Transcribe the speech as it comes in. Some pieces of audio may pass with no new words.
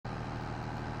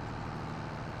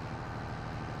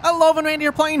Hello, and Randy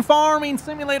here playing Farming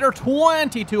Simulator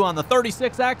 22 on the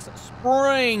 36X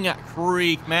Spring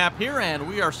Creek map here, and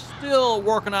we are still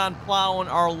working on plowing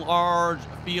our large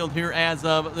field here as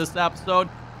of this episode.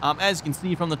 As you can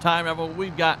see from the time,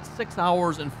 we've got 6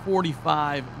 hours and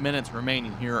 45 minutes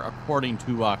remaining here according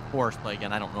to course play.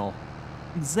 Again, I don't know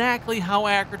exactly how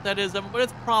accurate that is, but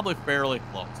it's probably fairly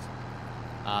close.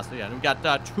 So yeah, we've got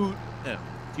two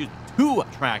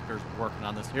tractors working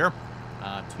on this here.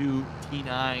 Two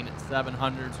T9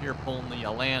 700s here pulling the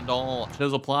Landall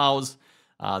chisel plows.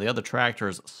 The other tractor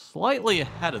is slightly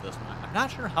ahead of this one. I'm not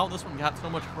sure how this one got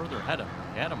so much further ahead of them.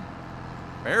 We had them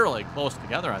fairly close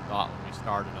together, I thought, when we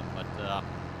started them, but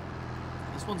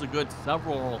this one's a good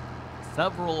several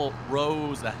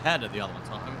rows ahead of the other one.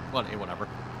 So, I mean, but hey, whatever.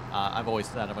 I've always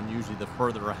said, usually the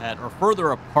further ahead or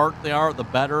further apart they are, the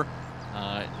better.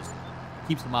 It just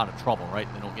keeps them out of trouble, right?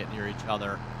 They don't get near each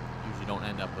other. Usually don't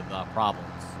end up with problems.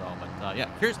 So, but yeah,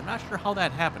 curious. I'm not sure how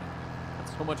that happened.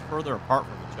 It's so much further apart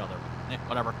from each other. But,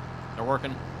 whatever. They're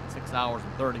working. 6 hours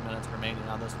and 30 minutes remaining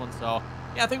on this one. So,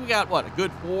 yeah, I think we got what, a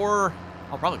good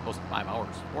probably close to 5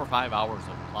 hours, 4 or 5 hours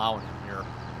of plowing in here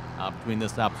between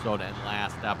this episode and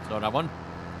last episode of one.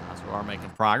 So we are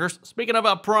making progress. Speaking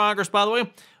of progress, by the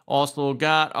way, also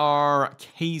got our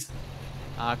case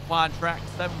quad track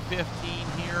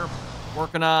 715 here.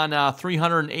 Working on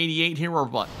 388 here. We're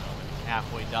about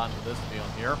halfway done with this field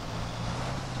here.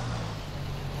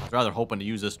 I was rather hoping to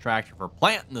use this tractor for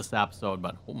planting this episode,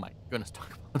 but oh my goodness, talk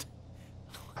about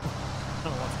I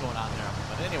don't know what's going on there.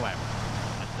 But anyway,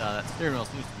 that steering wheel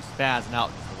seems to be spazzing out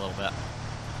just a little bit.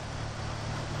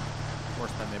 Of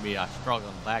course, then maybe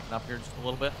struggling backing up here just a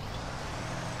little bit.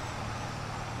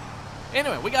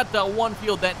 Anyway, we got one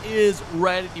field that is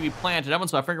ready to be planted, Evan,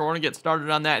 so I figure we're going to get started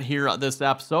on that here this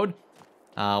episode.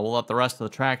 We'll let the rest of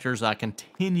the tractors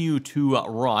continue to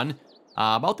run.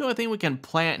 About the only thing we can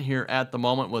plant here at the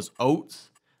moment was oats.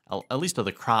 At least of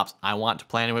the crops I want to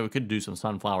plant. Anyway, we could do some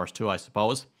sunflowers too, I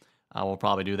suppose. We'll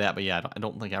probably do that, but yeah, I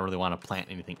don't think I really want to plant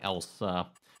anything else.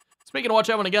 Speaking of which,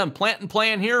 Evan, again, planting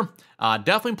plan here.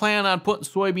 Definitely plan on putting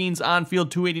soybeans on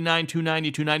field 289,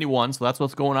 290, 291. So that's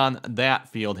what's going on that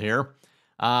field here.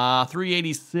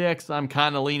 386, I'm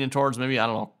kind of leaning towards maybe, I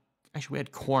don't know. Actually, we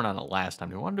had corn on it last time.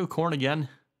 Do we want to do corn again?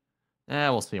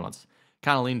 We'll see once.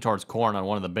 Kind of leaning towards corn on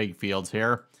one of the big fields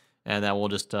here. And then we'll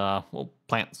just, we'll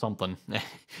plant something.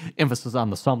 Emphasis on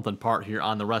the something part here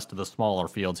on the rest of the smaller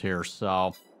fields here.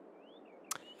 So,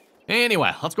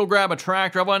 anyway, let's go grab a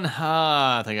tractor one.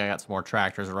 I think I got some more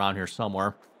tractors around here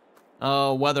somewhere.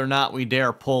 Whether or not we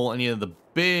dare pull any of the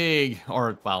big,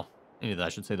 or, well, any of the, I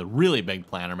should say, the really big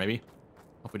planter, maybe.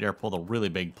 If we dare pull the really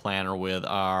big planter with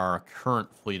our current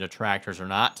fleet of tractors or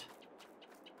not.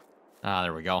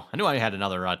 There we go. I knew I had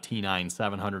another T9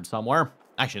 700 somewhere.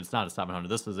 Actually, it's not a 700.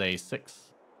 This is a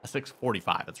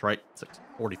 645. That's right.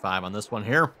 645 on this one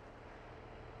here.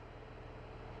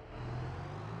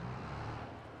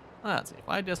 Let's see. If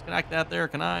I disconnect that there,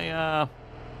 can I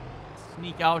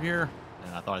sneak out here?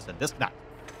 And I thought I said disconnect.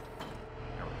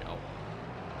 There we go.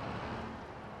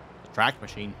 The track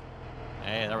machine.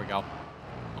 Hey, there we go.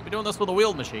 Won't be doing this with a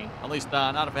wheeled machine. At least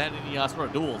not if I had any sort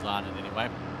of duals on it anyway.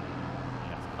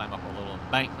 Yeah, climb up a little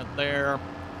embankment there.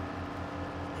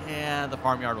 Yeah, the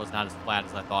farmyard was not as flat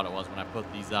as I thought it was when I put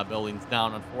these buildings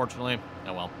down, unfortunately.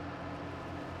 Oh well.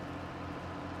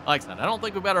 Like I said, I don't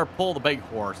think we better pull the big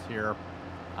horse here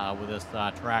with this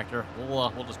tractor.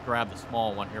 We'll just grab the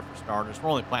small one here for starters. We're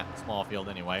only planting the small field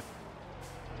anyway.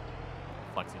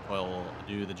 Flexi coil will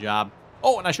do the job.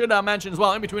 Oh, and I should mention as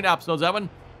well, in between episodes, Evan,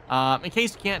 in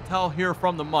case you can't tell here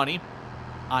from the money,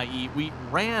 i.e. we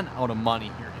ran out of money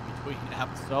here in between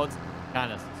episodes.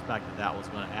 Kind of suspected that was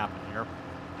going to happen here.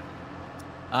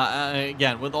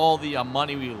 Again, with all the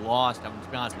money we lost, I'm to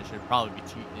be honest, I should probably be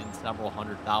cheating in several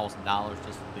 $100,000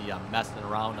 just the messing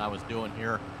around I was doing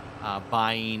here,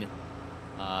 buying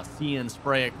see and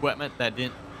spray equipment that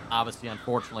didn't obviously,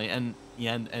 unfortunately,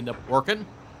 end up working.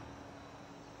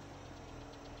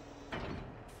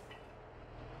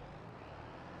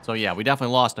 So yeah, we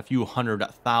definitely lost a few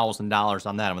 $100,000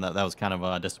 on that. I mean, that was kind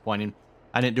of disappointing.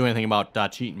 I didn't do anything about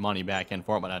cheating money back in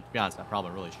for it, but to be honest, I probably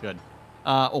really should.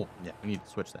 Oh, yeah, we need to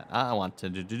switch that. I want to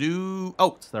do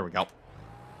oats. There we go.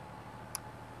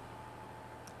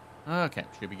 Okay,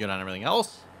 should be good on everything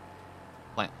else.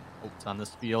 Plant oats on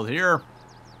this field here.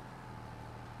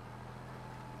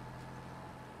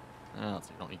 Let's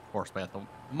see, don't need course by at the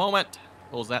moment.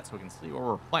 Close that so we can see where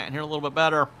we're planting here a little bit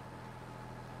better.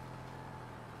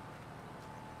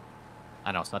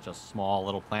 I know, such a small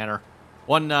little planter.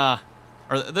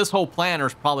 This whole planter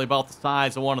is probably about the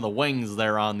size of one of the wings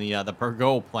there on the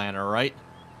Pergo planter, right?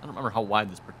 I don't remember how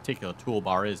wide this particular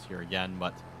toolbar is here again,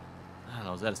 but I don't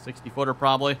know. Is that a 60-footer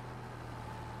probably?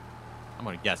 I'm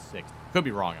going to guess 60. Could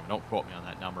be wrong. I mean, don't quote me on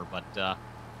that number, but the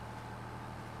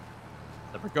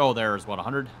go there is what,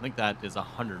 100? I think that is a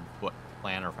 100-foot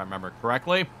planter, if I remember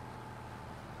correctly.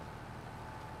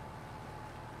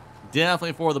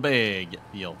 Definitely for the big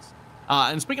fields.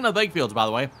 And speaking of big fields, by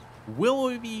the way, will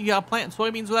we be planting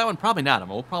soybeans with that one? Probably not.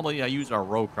 We'll probably use our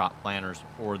row crop planters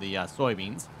for the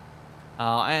soybeans.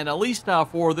 And at least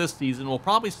for this season, we'll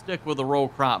probably stick with the row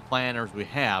crop planters we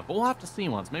have. But we'll have to see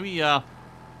once. Maybe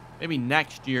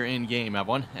next year in game,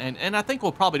 everyone. And I think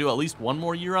we'll probably do at least one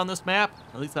more year on this map.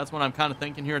 At least that's what I'm kind of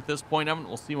thinking here at this point, everyone.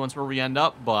 We'll see once where we end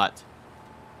up, but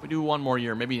if we do one more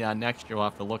year, maybe next year we'll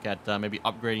have to look at maybe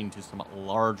upgrading to some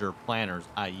larger planters,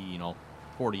 i.e.,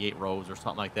 48 rows or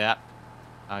something like that.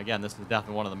 Again, this is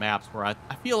definitely one of the maps where I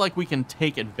feel like we can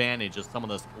take advantage of some of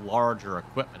this larger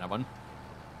equipment, everyone.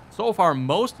 So far,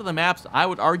 most of the maps I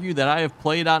would argue that I have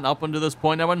played on up until this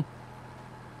point, everyone,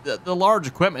 the large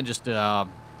equipment just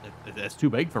it's too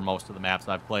big for most of the maps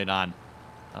I've played on.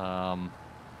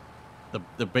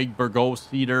 The big Burgos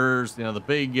seeders, the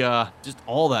big, just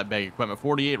all that big equipment.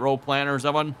 48 row planters,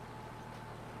 everyone.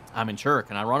 I mean, sure,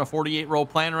 can I run a 48 row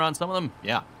planter on some of them?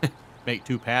 Yeah. Make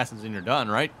 2 passes and you're done,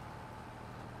 right?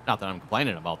 Not that I'm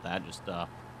complaining about that, just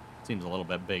seems a little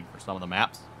bit big for some of the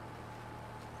maps.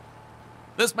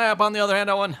 This map, on the other hand,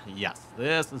 Owen, yes,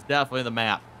 this is definitely the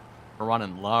map for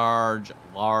running large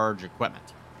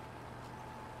equipment.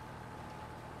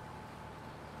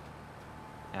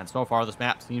 And so far, this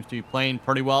map seems to be playing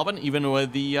pretty well, but even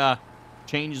with the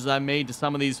changes I've made to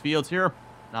some of these fields here,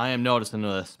 I am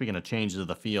noticing, speaking of changes of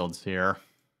the fields here,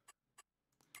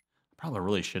 probably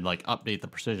really should, update the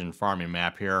precision farming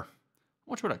map here.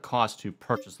 How much would it cost to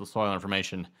purchase the soil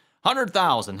information?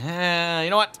 100,000. You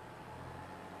know what?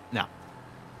 No.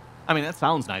 I mean, that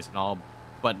sounds nice and all,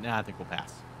 but I think we'll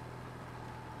pass.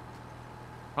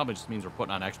 Probably just means we're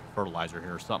putting on extra fertilizer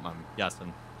here or something, I'm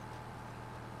guessing.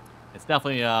 It's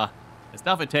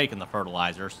definitely taking the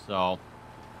fertilizer, so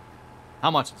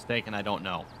how much it's taken, I don't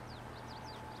know.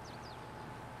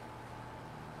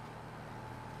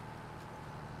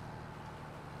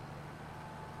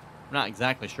 I'm not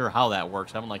exactly sure how that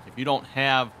works. I'm like, if you don't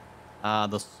have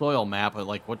the soil map,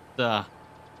 what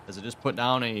does it just put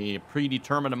down a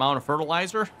predetermined amount of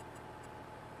fertilizer?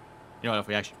 If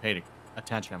we actually paid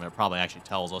attention, I mean, it probably actually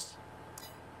tells us.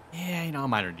 Yeah,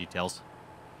 minor details.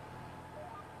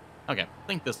 Okay, I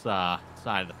think this side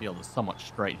of the field is somewhat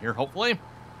straight here, hopefully.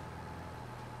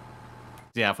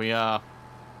 Yeah, if we, well,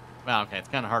 okay, it's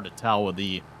kind of hard to tell with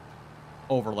the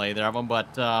overlay there of them,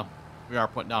 but we are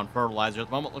putting down fertilizer at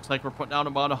the moment. Looks like we're putting down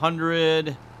about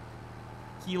 100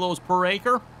 kilos per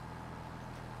acre.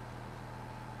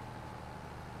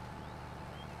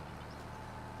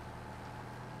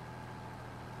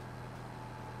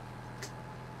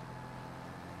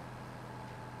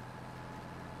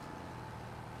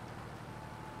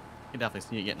 You can definitely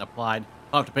see it getting applied.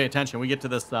 I'll have to pay attention. We get to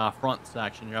this front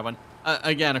section here, Evan.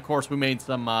 Again, of course, we made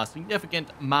some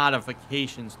significant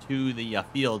modifications to the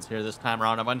fields here this time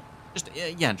around, Evan. Just,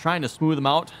 again, trying to smooth them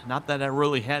out. Not that I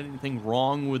really had anything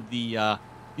wrong with the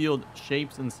field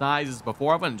shapes and sizes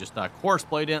before, Evan. Just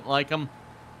courseplay didn't like them.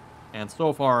 And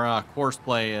so far,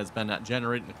 courseplay has been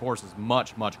generating the courses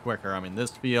much quicker. I mean,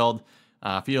 this field,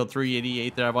 field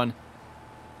 388 there, Evan,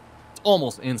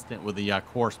 almost instant with the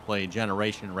courseplay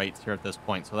generation rates here at this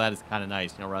point. So that is kind of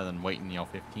nice, rather than waiting,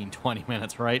 15, 20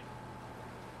 minutes, right?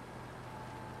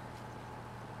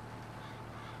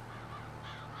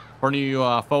 For any of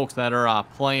you folks that are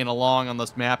playing along on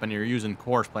this map and you're using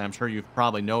courseplay, I'm sure you've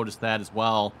probably noticed that as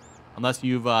well. Unless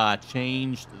you've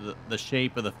changed the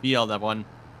shape of the field, everyone,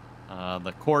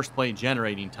 the courseplay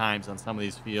generating times on some of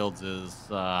these fields is,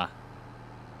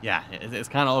 yeah, it's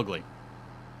kind of ugly.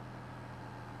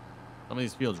 Some of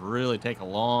these fields really take a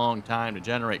long time to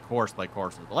generate courseplay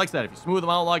courses. But like I said, if you smooth them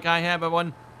out like I have,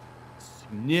 everyone,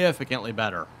 significantly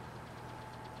better.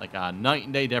 Like a night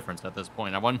and day difference at this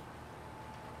point, everyone.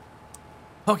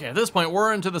 Okay, at this point,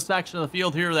 we're into the section of the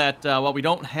field here that, well, we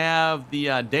don't have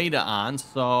the data on,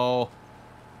 so...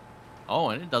 Oh,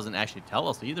 and it doesn't actually tell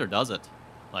us either, does it?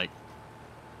 I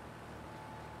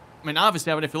mean,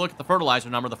 obviously, if you look at the fertilizer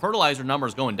number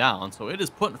is going down, so it is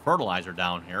putting fertilizer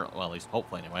down here. Well, at least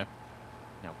hopefully, anyway.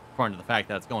 According to the fact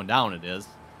that it's going down, it is.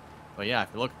 But yeah, if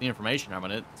you look at the information,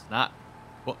 it's not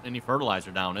putting any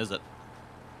fertilizer down, is it?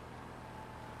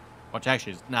 Which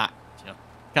actually is not,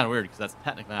 kind of weird, because that's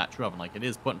technically not true of it. It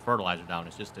is putting fertilizer down.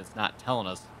 It's just, it's not telling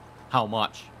us how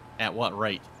much, at what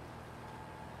rate.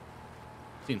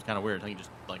 Seems kind of weird. I think just,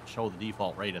 show the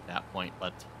default rate at that point,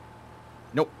 but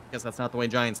Nope. Guess that's not the way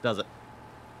Giants does it.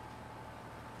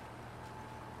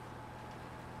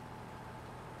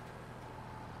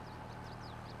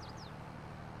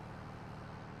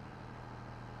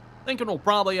 Thinking we'll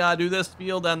probably do this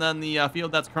field and then the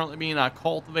field that's currently being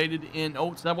cultivated in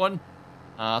oats, that one.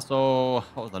 So,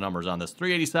 what was the numbers on this?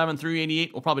 387,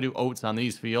 388. We'll probably do oats on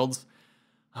these fields.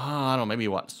 I don't know, maybe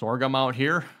what? Sorghum out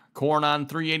here? Corn on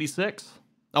 386?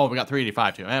 Oh, we got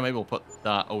 385 too. Maybe we'll put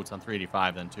oats on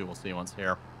 385 then too. We'll see once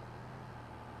here.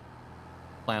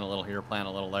 Plant a little here, plant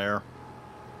a little there.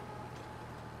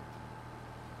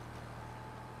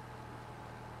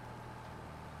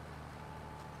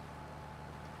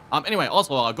 Anyway,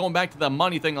 also, going back to the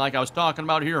money thing like I was talking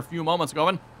about here a few moments ago,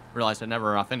 and realized I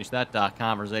never finished that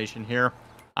conversation here.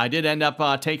 I did end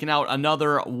up taking out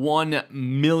another $1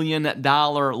 million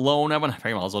loan, Evan. I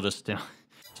figured I might as well just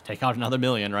take out another $1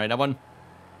 million, right, Evan?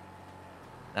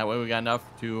 That way we got enough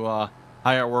to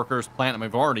hire workers, plant them.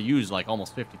 We've already used like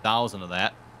almost 50,000 of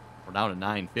that. We're down to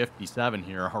 957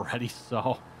 here already,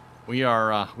 so we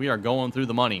are going through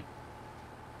the money.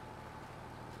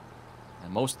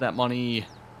 And most of that money...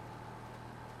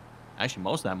 Actually,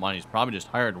 most of that money is probably just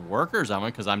hired workers on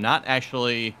it, because I'm not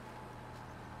actually...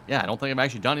 Yeah, I don't think I've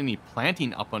actually done any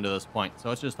planting up until this point. So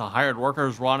it's just the hired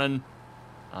workers running.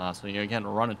 So, again,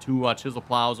 we're running 2 chisel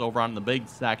plows over on the big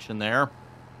section there.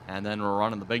 And then we're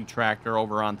running the big tractor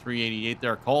over on 388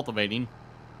 there cultivating.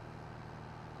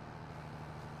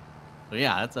 So,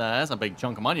 yeah, that's a big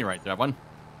chunk of money right there, everyone.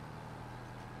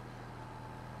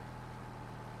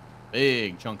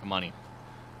 Big chunk of money.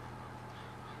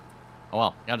 Oh,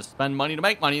 well, got to spend money to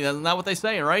make money. Isn't that what they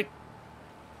say, right?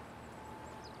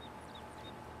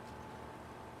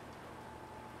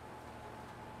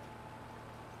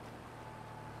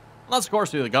 Well, that's, of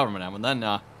course, through the government, and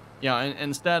then,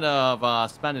 instead of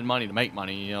spending money to make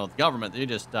money, the government, you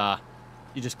just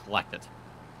collect it.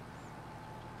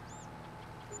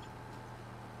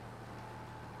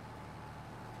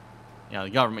 The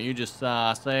government, you just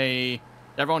say,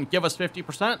 everyone give us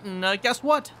 50%, and guess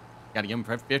what? Got to give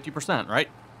them 50%, right?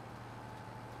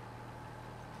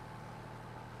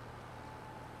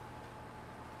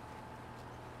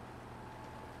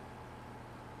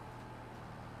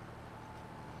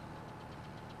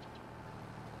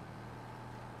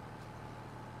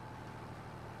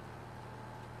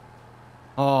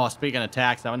 Oh, speaking of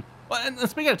tax, Evan. Well, and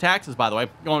speaking of taxes, by the way,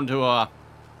 going to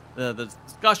the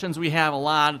discussions we have a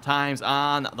lot of times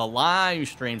on the live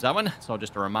streams, Evan. So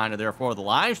just a reminder there for the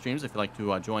live streams, if you'd like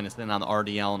to join us in on the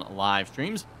RDAllen live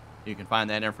streams, you can find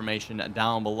that information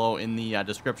down below in the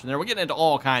description there. We're getting into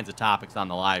all kinds of topics on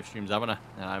the live streams, Evan.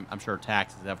 I'm sure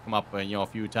taxes have come up, a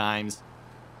few times.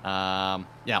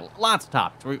 Yeah, lots of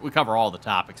topics. We cover all the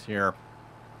topics here.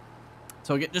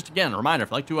 So just again, a reminder,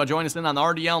 if you'd like to join us in on the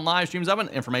RDAllen live streams, Evan,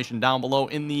 information down below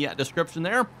in the description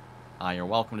there. You're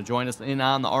welcome to join us in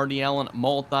on the RDAllen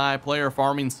multiplayer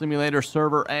farming simulator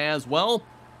server as well.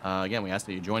 Again, we ask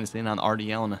that you join us in on the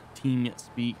RDAllen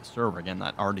Teamspeak server. Again,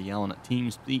 that RDAllen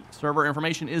Teamspeak server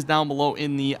information is down below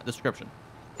in the description.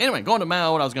 Anyway, going to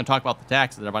what I was going to talk about the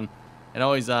taxes, everyone. It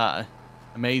always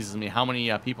amazes me how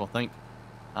many people think,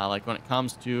 like when it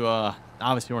comes to,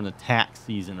 obviously we're in the tax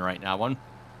season right now.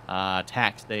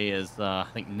 Tax day is, I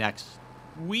think, next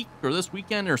week or this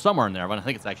weekend or somewhere in there. But I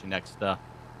think it's actually next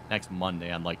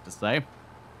Monday, I'd like to say,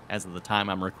 as of the time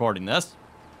I'm recording this.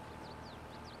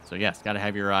 So yes, got to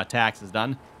have your taxes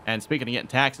done. And speaking of getting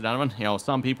taxes done,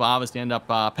 some people obviously end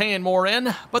up paying more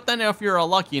in, but then if you're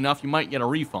lucky enough, you might get a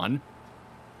refund.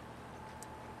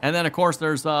 And then, of course,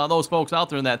 there's those folks out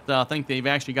there that think they've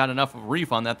actually got enough of a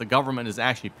refund that the government is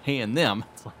actually paying them.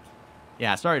 It's like,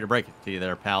 yeah, sorry to break it to you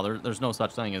there, pal. There's no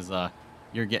such thing as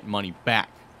you're getting money back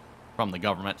from the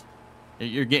government.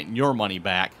 You're getting your money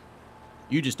back.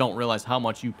 You just don't realize how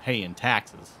much you pay in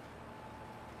taxes.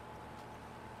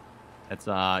 It's,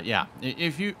 yeah.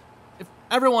 If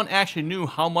everyone actually knew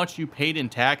how much you paid in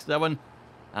taxes, Evan,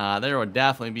 there would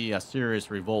definitely be a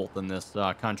serious revolt in this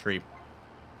country.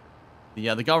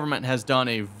 The government has done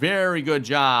a very good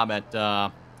job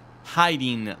at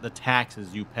hiding the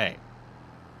taxes you pay.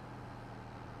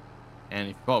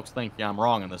 And if folks think I'm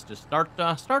wrong on this, just start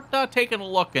taking a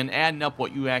look and adding up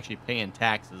what you actually pay in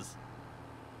taxes.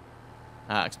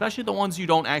 Especially the ones you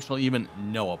don't actually even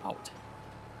know about.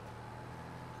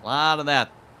 A lot of that,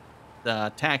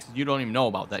 the taxes you don't even know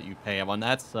about that you pay on.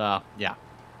 That's, yeah.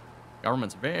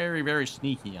 Government's very, very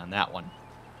sneaky on that one.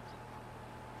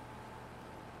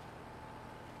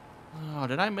 Oh,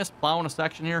 did I miss plowing a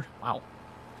section here? Wow.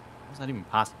 How is that even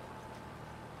possible?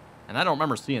 And I don't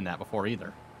remember seeing that before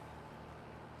either.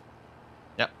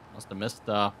 Yep, must have missed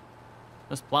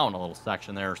plowing a little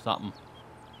section there or something.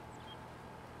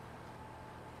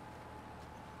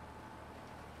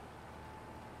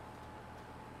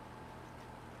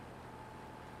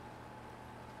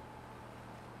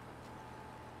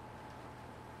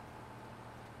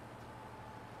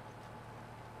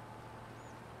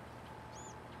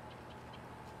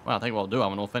 Well, I think what we'll do,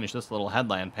 I'm going to finish this little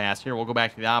headland pass here. We'll go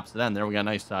back to the opposite end there. We got a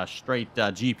nice straight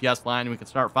GPS line we can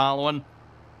start following.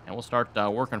 And we'll start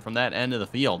working from that end of the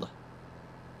field.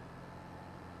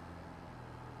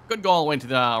 Could go all the way to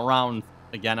the around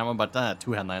again, but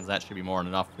 2 headlands, that should be more than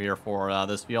enough here for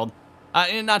this field.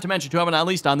 And not to mention, too, at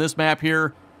least on this map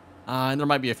here, and there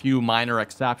might be a few minor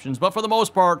exceptions, but for the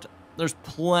most part, there's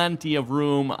plenty of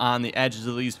room on the edges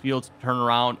of these fields to turn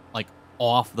around, like,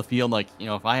 off the field. Like, you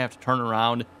know, if I have to turn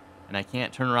around and I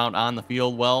can't turn around on the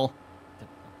field, well,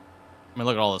 I mean,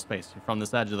 look at all the space from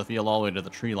this edge of the field all the way to the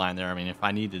tree line there. I mean, if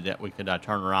I needed it, we could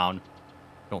turn around.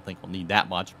 Don't think we'll need that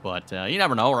much, but you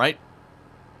never know, right?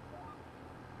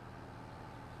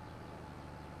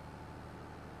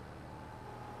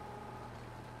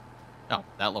 Oh,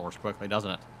 that lowers quickly,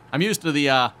 doesn't it? I'm used to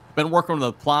the, been working with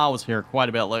the plows here quite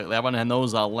a bit lately. And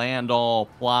those Landall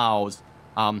plows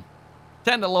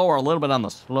tend to lower a little bit on the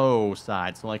slow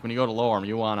side. So, like, when you go to lower them,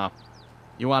 you want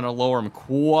to lower them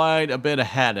quite a bit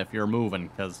ahead if you're moving,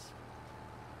 because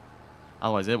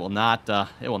otherwise it will not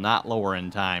lower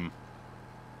in time.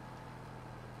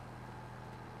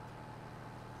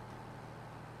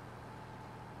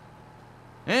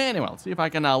 Anyway, let's see if I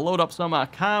can load up some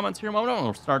comments here a moment.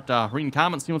 We'll start reading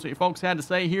comments, see what you folks had to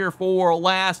say here for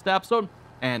last episode.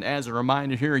 And as a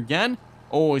reminder here again,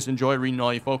 always enjoy reading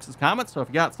all you folks' comments. So if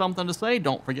you got something to say,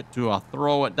 don't forget to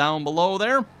throw it down below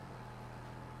there.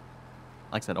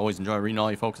 Like I said, always enjoy reading all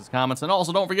you folks' comments. And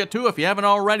also don't forget to, if you haven't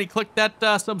already, click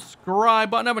that subscribe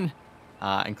button.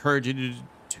 I encourage you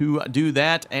to do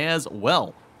that as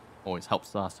well. Always helps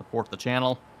support the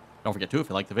channel. Don't forget, too, if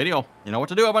you like the video, you know what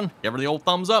to do, Evan. Give her the old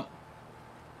thumbs up.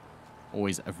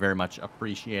 Always very much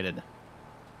appreciated.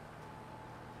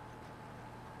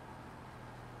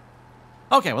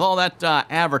 Okay, with all that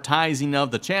advertising of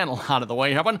the channel out of the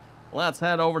way, Evan, let's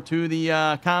head over to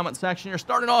the comment section here.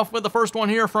 Starting off with the first one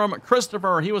here from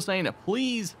Christopher. He was saying,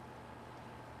 please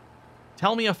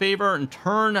tell me a favor and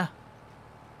turn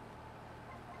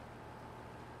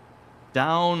it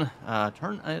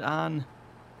on.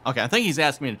 Okay, I think he's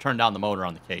asking me to turn down the motor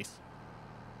on the case.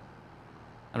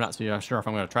 I'm not so sure if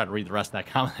I'm going to try to read the rest of that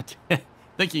comment. I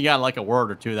think you got like a word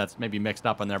or two that's maybe mixed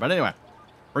up in there. But anyway,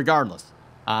 regardless.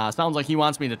 Sounds like he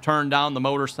wants me to turn down the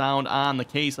motor sound on the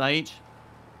Case IH.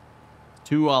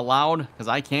 Too loud, because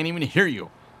I can't even hear you.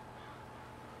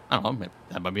 I don't know,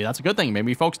 maybe that's a good thing.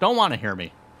 Maybe folks don't want to hear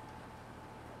me.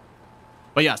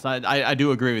 But yes, I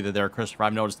do agree with you there, Christopher.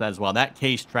 I've noticed that as well. That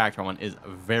Case tractor one is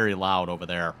very loud over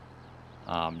there.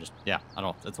 Yeah, I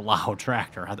don't know. It's a loud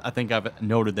tractor. I think I've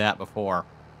noted that before.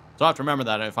 So I have to remember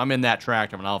that if I'm in that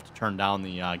tractor, I'll have to turn down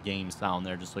the game sound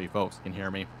there just so you folks can hear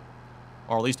me.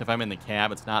 Or at least if I'm in the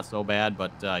cab, it's not so bad.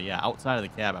 But yeah, outside of the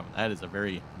cab, that is a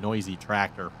very noisy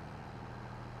tractor.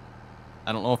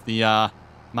 I don't know if the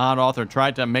mod author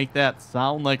tried to make that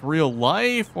sound like real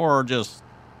life or just,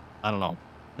 I don't know.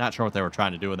 Not sure what they were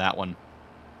trying to do with that one.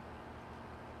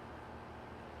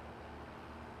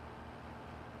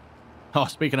 Oh,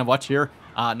 speaking of which here,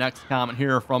 next comment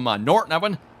here from Norton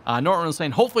Evan. Norton was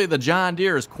saying, hopefully the John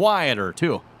Deere is quieter,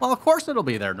 too. Well, of course it'll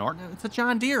be there, Norton. It's a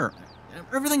John Deere.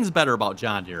 Everything's better about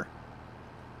John Deere.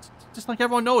 Just like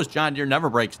everyone knows, John Deere never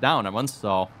breaks down, Evan,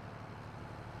 so...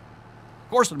 Of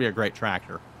course it'll be a great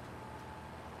tractor.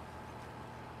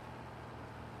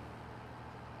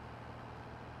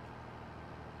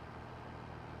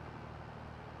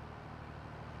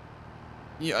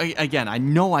 Again, I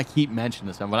know I keep mentioning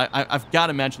this, but I've got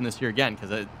to mention this here again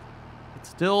because it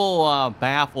still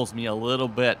baffles me a little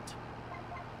bit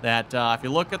that if you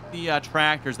look at the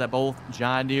tractors that both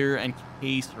John Deere and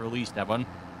Case released, Evan,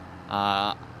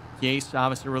 Case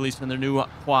obviously releasing their new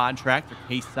quad track, their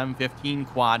Case 715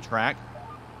 quad track,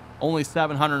 only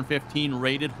 715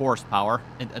 rated horsepower,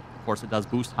 and of course it does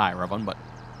boost higher, Evan, but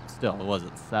still, was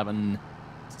it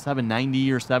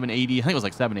 790 or 780? I think it was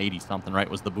like 780 something, right?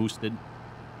 Was the boosted.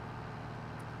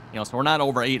 You know, so we're not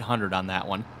over 800 on that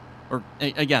one. Or,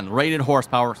 again, rated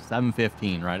horsepower,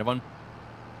 715, right, everyone?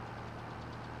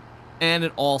 And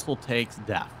it also takes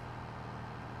DEF.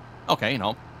 Okay, you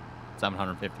know,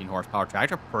 715 horsepower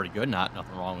tractor, pretty good. Nothing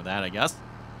wrong with that, I guess.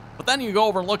 But then you go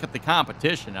over and look at the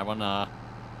competition, everyone.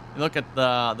 You look at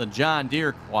the John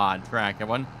Deere quad track,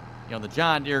 everyone. You know, the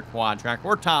John Deere quad track,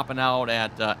 we're topping out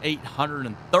at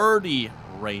 830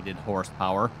 rated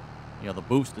horsepower. You know, the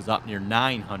boost is up near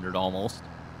 900 almost.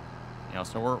 You know,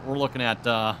 so we're looking at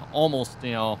almost,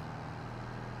 you know,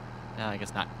 I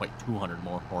guess not quite 200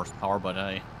 more horsepower,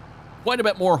 but quite a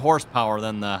bit more horsepower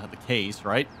than the Case,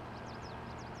 right?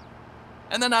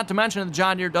 And then not to mention the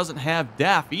John Deere doesn't have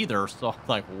DEF either, so it's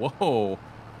like, whoa.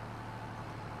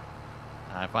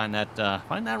 I find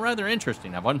that rather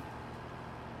interesting, Evan.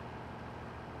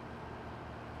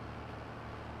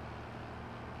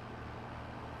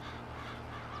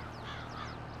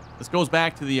 This goes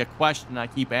back to the question I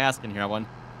keep asking here.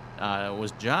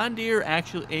 Was John Deere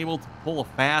actually able to pull a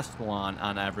fast one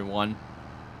on everyone?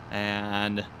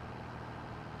 And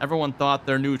everyone thought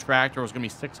their new tractor was going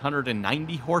to be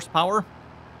 690 horsepower.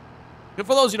 For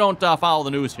those who don't follow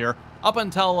the news here, up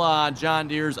until John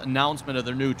Deere's announcement of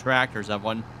their new tractors,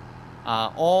 everyone,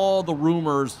 all the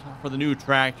rumors for the new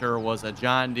tractor was a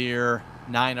John Deere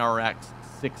 9RX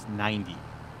 690.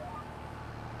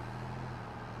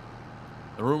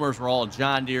 The rumors were all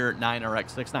John Deere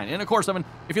 9RX 690. And of course,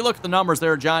 if you look at the numbers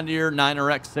there, John Deere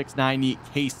 9RX 690,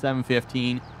 Case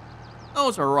 715,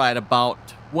 those are right about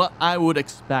what I would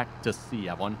expect to see,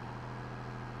 everyone.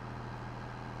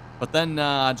 But then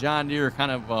John Deere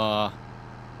kind of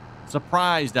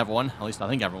surprised everyone. At least I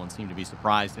think everyone seemed to be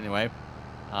surprised anyway.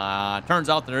 Turns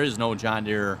out there is no John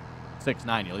Deere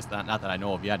 690, at least not that I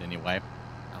know of yet anyway.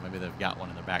 Maybe they've got one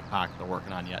in their back pocket they're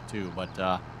working on yet too.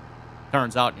 But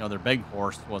turns out, their big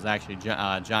horse was actually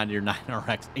John Deere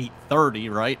 9RX 830,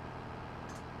 right?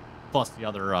 Plus the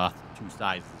other two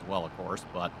sizes as well, of course.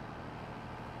 But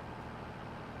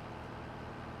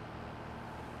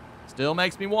still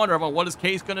makes me wonder about what is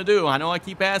Case going to do. I know I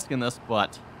keep asking this,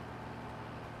 but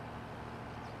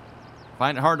I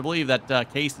find it hard to believe that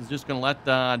Case is just going to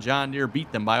let John Deere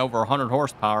beat them by over 100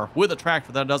 horsepower with a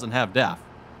tractor that doesn't have DEF.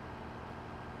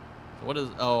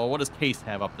 So what does Case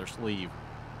have up their sleeve?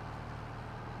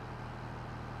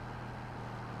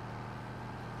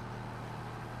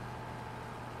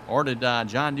 Or did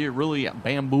John Deere really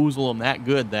bamboozle them that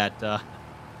good that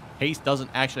Case doesn't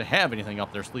actually have anything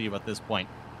up their sleeve at this point?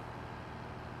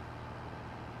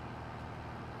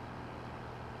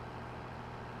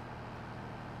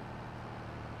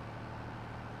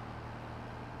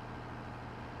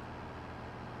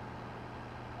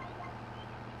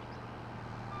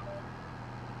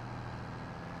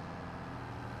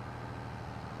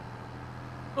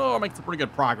 Oh, making some pretty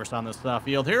good progress on this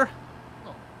field here.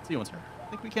 Oh, let's see what's here. I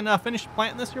think we can finish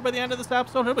planting this here by the end of this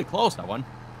episode. It'll be close, that one.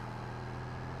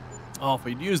 Oh, if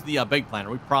we'd used the big planter,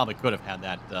 we probably could have had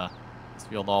that this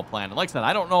field all planted. Like I said,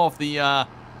 I don't know if the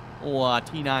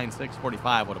T9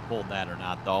 645 would have pulled that or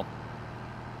not, though.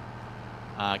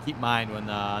 Keep in mind when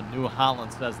New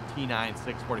Holland says T9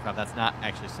 645, that's not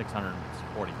actually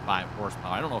 645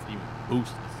 horsepower. I don't know if they even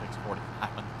boosted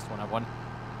 645 on this one. I won.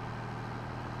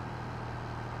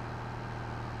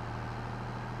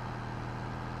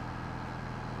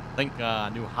 I think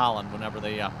New Holland, whenever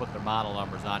they put their model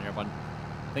numbers on here, but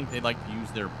I think they like to use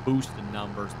their boosted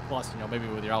numbers. Plus, maybe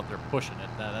when you're out there pushing it,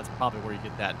 that's probably where you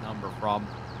get that number from.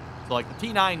 So, like the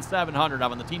T9 700,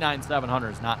 the T9 700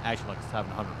 is not actually like a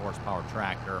 700 horsepower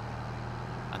tractor.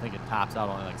 I think it tops out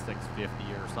only like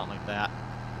 650 or something like that.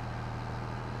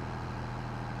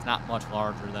 It's not much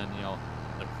larger than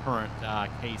the current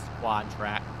Case quad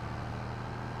track.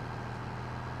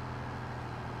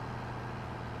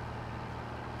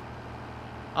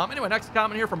 Anyway, next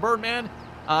comment here from Birdman.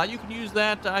 You can use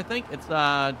that, I think. It's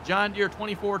John Deere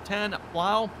 2410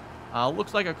 plow.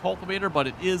 Looks like a cultivator, but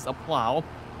it is a plow.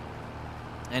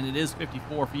 And it is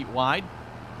 54 feet wide.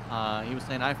 He was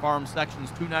saying I farm sections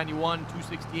 291,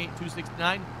 268,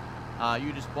 269.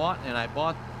 You just bought, and I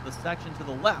bought the section to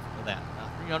the left of that.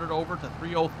 300 over to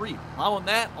 303. Plowing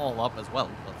that all up as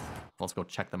well. Let's go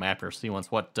check the map here, see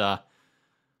what...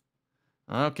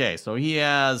 Okay, so he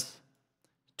has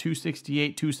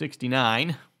 268,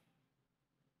 269.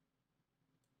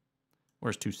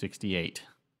 Where's 268?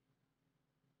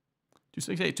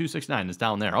 268, 269 is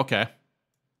down there. Okay.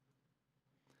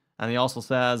 And he also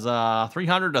says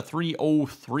 300 to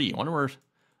 303. I wonder where...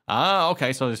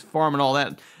 okay, so he's farming all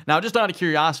that. Now, just out of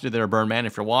curiosity there, Burnman,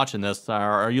 if you're watching this,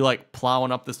 are you, like,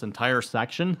 plowing up this entire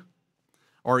section?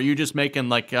 Or are you just making,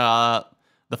 like, the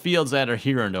fields that are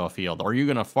here into a field? Or are you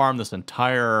going to farm this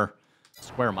entire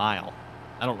square mile?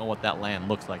 I don't know what that land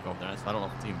looks like over there, so I don't know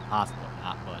if it's even possible or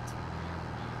not, but...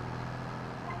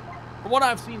 From what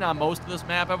I've seen on most of this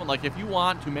map, Evan, like, if you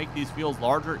want to make these fields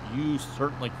larger, you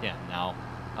certainly can. Now,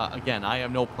 again, I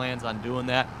have no plans on doing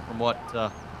that from what,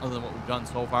 other than what we've done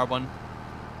so far, one.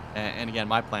 And again,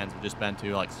 my plans have just been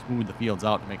to, like, smooth the fields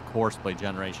out to make course play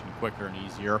generation quicker and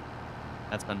easier.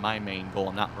 That's been my main goal.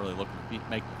 I'm not really looking to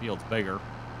make the fields bigger.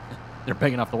 They're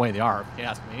big enough the way they are, if you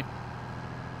ask me.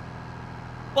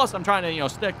 Plus, I'm trying to,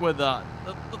 stick with the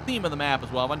theme of the map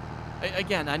as well. But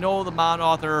again, I know the mod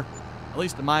author, at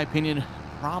least in my opinion,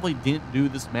 probably didn't do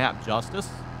this map justice,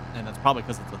 and that's probably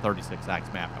because it's a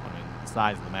 36x map. I mean, the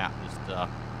size of the map just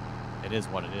it is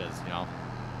what it is,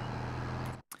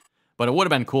 But it would have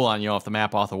been cool on if the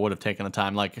map author would have taken the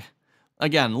time. Like,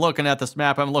 again, looking at this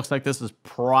map, it looks like this is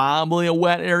probably a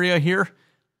wet area here.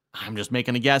 I'm just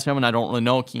making a guess, Evan. I don't really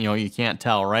know. You know, you can't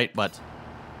tell, right? But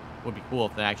it would be cool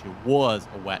if there actually was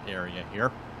a wet area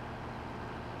here.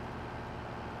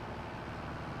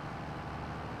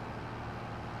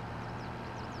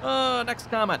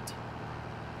 Next comment.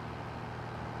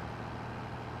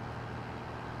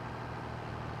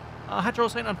 Hetero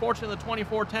saying, unfortunately, the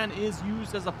 2410 is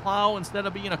used as a plow instead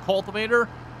of being a cultivator.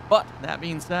 But that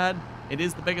being said, it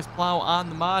is the biggest plow on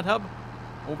the mod hub.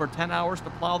 Over 10 hours to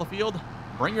plow the field.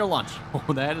 Bring your lunch.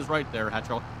 Oh, that is right there,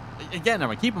 Hetero. Again, I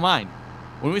mean, keep in mind,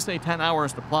 when we say 10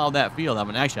 hours to plow that field, I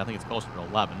mean, actually, I think it's closer to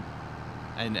 11.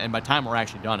 And by the time we're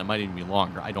actually done, it might even be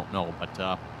longer. I don't know. But,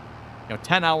 you know,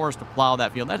 10 hours to plow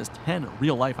that field, that is 10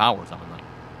 real-life hours, I mean, like,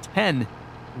 10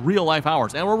 real-life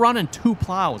hours. And we're running 2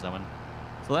 plows, I mean.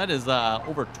 So that is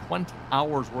over 20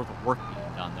 hours worth of work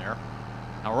being done there.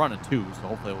 Now we're running 2, so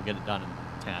hopefully we'll get it done in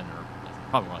 10 or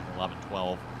probably like 11,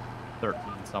 12, 13,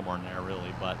 somewhere in there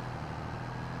really. But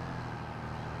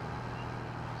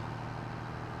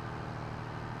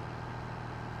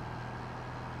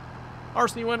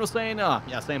RC Win was saying,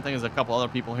 yeah, same thing as a couple other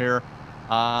people here.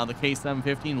 The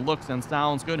K715 looks and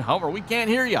sounds good. However, we can't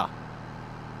hear you.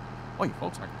 Oh, you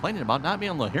folks are complaining about not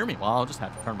being able to hear me. Well, I'll just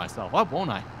have to turn myself up, won't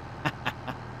I?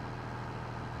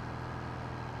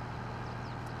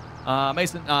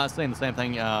 Mason saying the same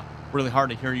thing. Really hard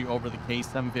to hear you over the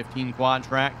K715 quad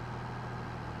track.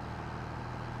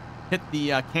 Hit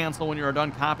the cancel when you're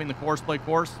done copying the course play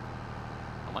course.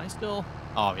 Am I still?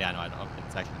 Oh, yeah, no, I don't think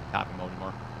it's actually in copy mode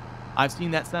anymore. I've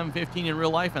seen that 715 in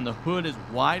real life, and the hood is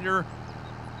wider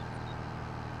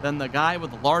than the guy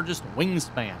with the largest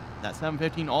wingspan. That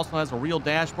 715 also has a real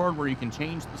dashboard where you can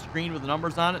change the screen with the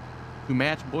numbers on it to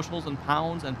match bushels and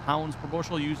pounds per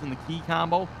bushel using the key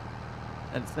combo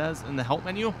that it says in the help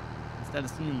menu instead of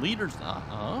seeing liters.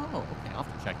 Oh, okay. I'll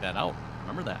have to check that out.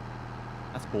 Remember that.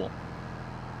 That's cool.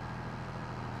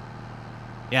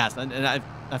 Yes, and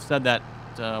I've said that,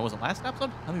 was it last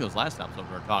episode? I think it was last episode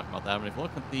we were talking about that. But if you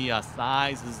look at the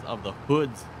sizes of the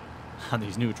hoods on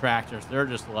these new tractors, they're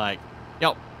just like,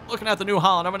 yo, looking at the New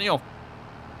Holland, I mean, you know,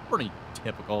 pretty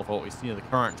typical of what we see in the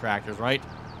current tractors, right?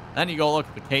 Then you go look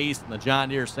at the Case and the John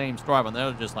Deere, same story, but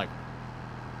they're just like,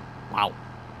 wow.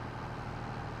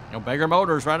 You know, bigger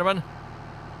motors, right, Evan?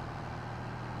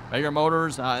 Bigger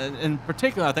motors. In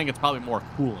particular, I think it's probably more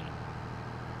cooling.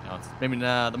 You know, it's, maybe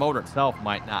the motor itself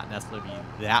might not necessarily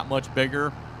be that much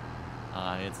bigger.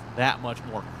 It's that much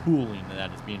more cooling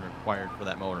that is being required for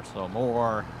that motor. So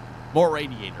more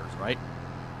radiators, right?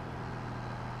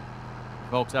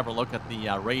 Folks ever look at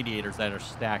the radiators that are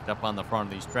stacked up on the front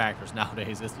of these tractors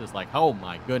nowadays, it's just like, oh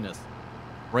my goodness.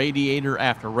 Radiator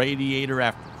after radiator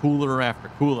after cooler after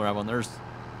cooler. I mean,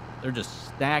 they're just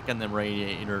stacking them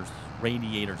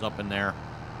radiators up in there.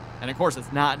 And of course,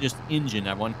 it's not just engine,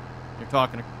 everyone. You're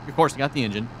talking, of course, you got the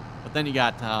engine, but then you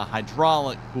got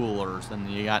hydraulic coolers, and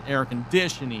you got air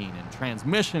conditioning and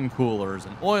transmission coolers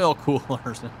and oil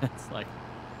coolers. And it's like,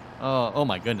 oh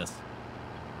my goodness.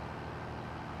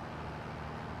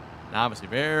 And obviously,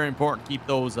 very important to keep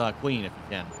those clean if you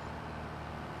can.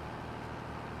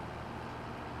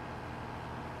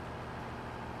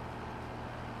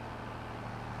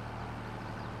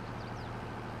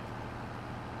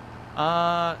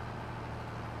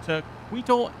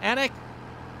 Taquito Attic?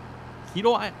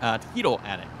 Taquito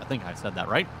Attic. I think I said that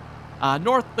right.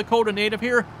 North Dakota native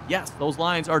here. Yes, those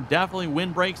lines are definitely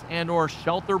wind brakes and or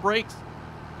shelter brakes.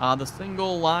 The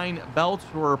single line belts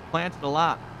were planted a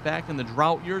lot back in the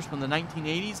drought years from the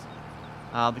 1980s.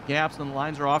 The gaps in the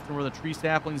lines are often where the tree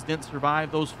saplings didn't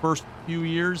survive those first few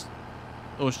years.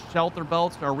 Those shelter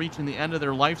belts are reaching the end of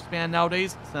their lifespan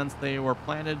nowadays since they were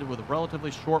planted with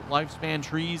relatively short lifespan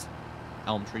trees,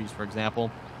 elm trees for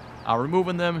example.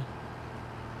 Removing them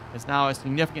is now a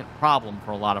significant problem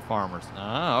for a lot of farmers.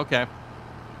 Okay.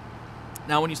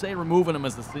 Now when you say removing them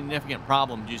is a significant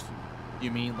problem, do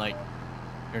you mean like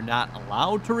you're not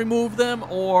allowed to remove them,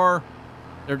 or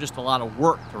they're just a lot of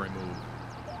work to remove?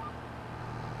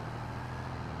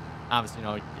 Obviously, you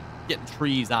know, getting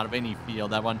trees out of any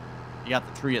field, that one, you got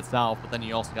the tree itself, but then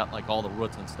you also got like all the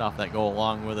roots and stuff that go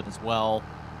along with it as well.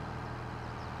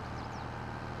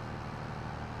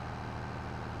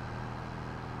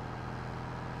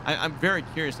 I'm very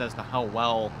curious as to how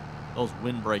well those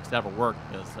wind brakes ever work,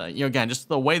 because, you know, again, just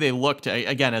the way they looked,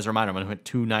 again, as a reminder, I'm going to hit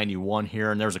 291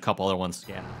 here, and there's a couple other ones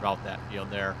scattered throughout that field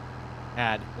there.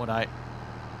 Had what I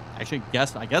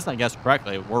guess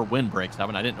correctly, were wind brakes. I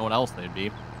mean, I didn't know what else they'd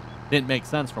be. Didn't make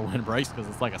sense for wind brakes because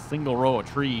it's like a single row of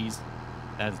trees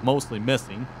that is mostly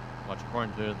missing, which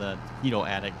according to the Taquito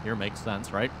Attic here makes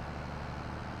sense, right?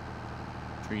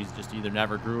 Trees just either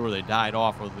never grew or they died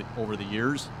off over the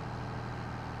years.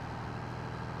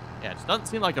 Yeah, it just doesn't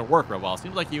seem like it'll work real well. It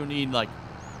seems like you need, like,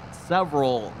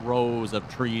 several rows of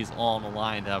trees all in a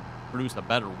line to produce a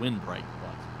better windbreak.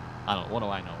 But I don't know. What do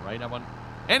I know, right, everyone?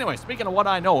 Anyway, speaking of what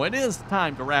I know, it is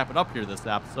time to wrap it up here this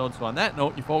episode. So on that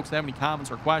note, you folks have any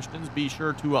comments or questions, be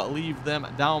sure to leave them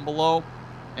down below.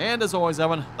 And as always,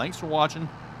 Evan, thanks for watching.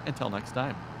 Until next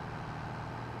time.